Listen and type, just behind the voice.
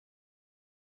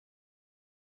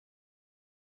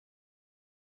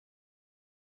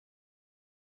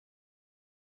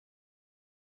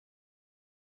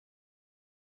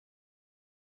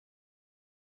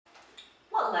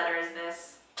What letter is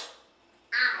this?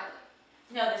 I.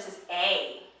 No, this is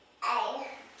A. A.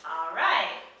 All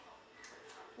right.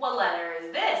 What letter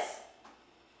is this?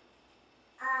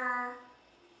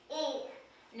 E.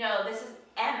 No, this is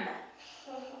M.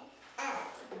 M.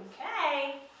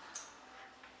 Okay.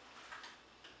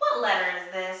 What letter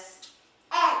is this?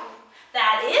 M.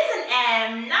 That is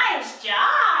an M. Nice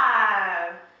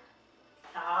job.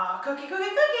 Oh, cookie, cookie,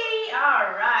 cookie. All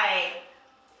right.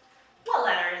 What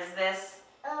letter is this?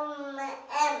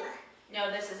 M.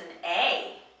 No, this is an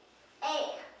A.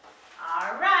 A.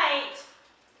 All right.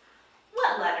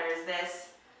 What letter is this?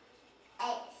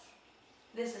 H.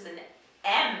 This is an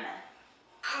M.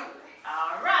 M.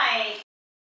 All right.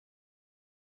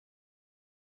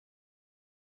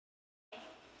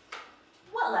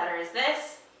 What letter is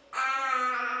this? H.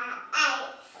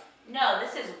 No,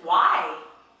 this is Y.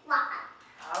 Y.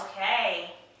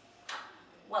 Okay.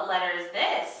 What letter is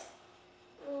this?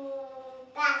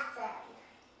 Dawson.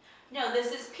 No,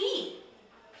 this is P.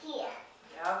 P.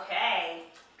 Okay.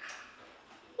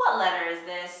 What letter is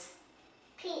this?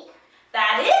 P.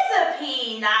 That is a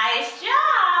P. Nice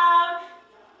job.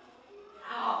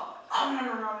 Oh,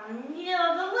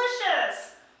 yeah,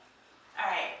 delicious. All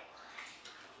right.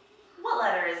 What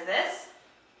letter is this?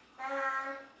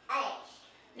 H.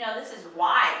 No, this is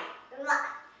Y. Y.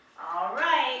 All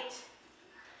right.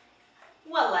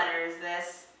 What letter is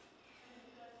this?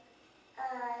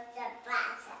 The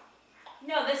Dawson.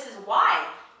 No, this is Y.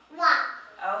 Y.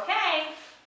 Okay.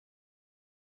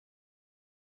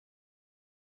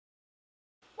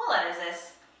 What letter is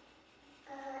this?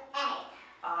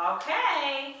 A.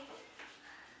 Okay.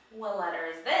 What letter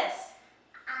is this?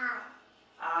 I.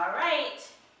 All right.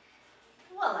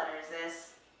 What letter is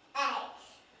this? H.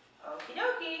 Okie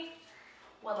dokie.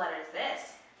 What letter is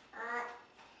this?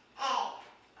 A.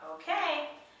 Okay.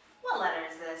 What letter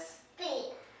is this?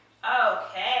 B.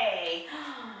 Okay.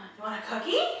 You want a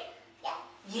cookie? Yeah.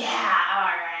 Yeah,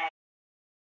 all right.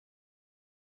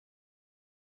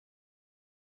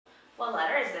 What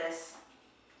letter is this?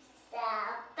 The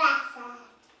Dawson.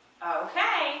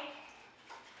 Okay.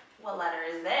 What letter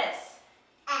is this?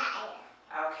 A.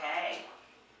 Okay.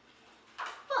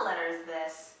 What letter is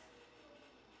this?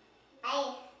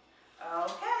 A.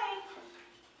 Okay.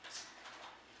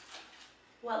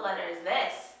 What letter is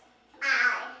this?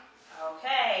 I.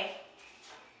 Okay.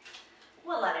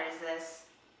 What letter is this?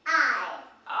 I.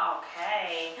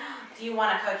 Okay. Do you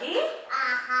want a cookie?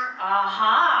 Uh-huh.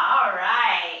 Uh-huh. All right.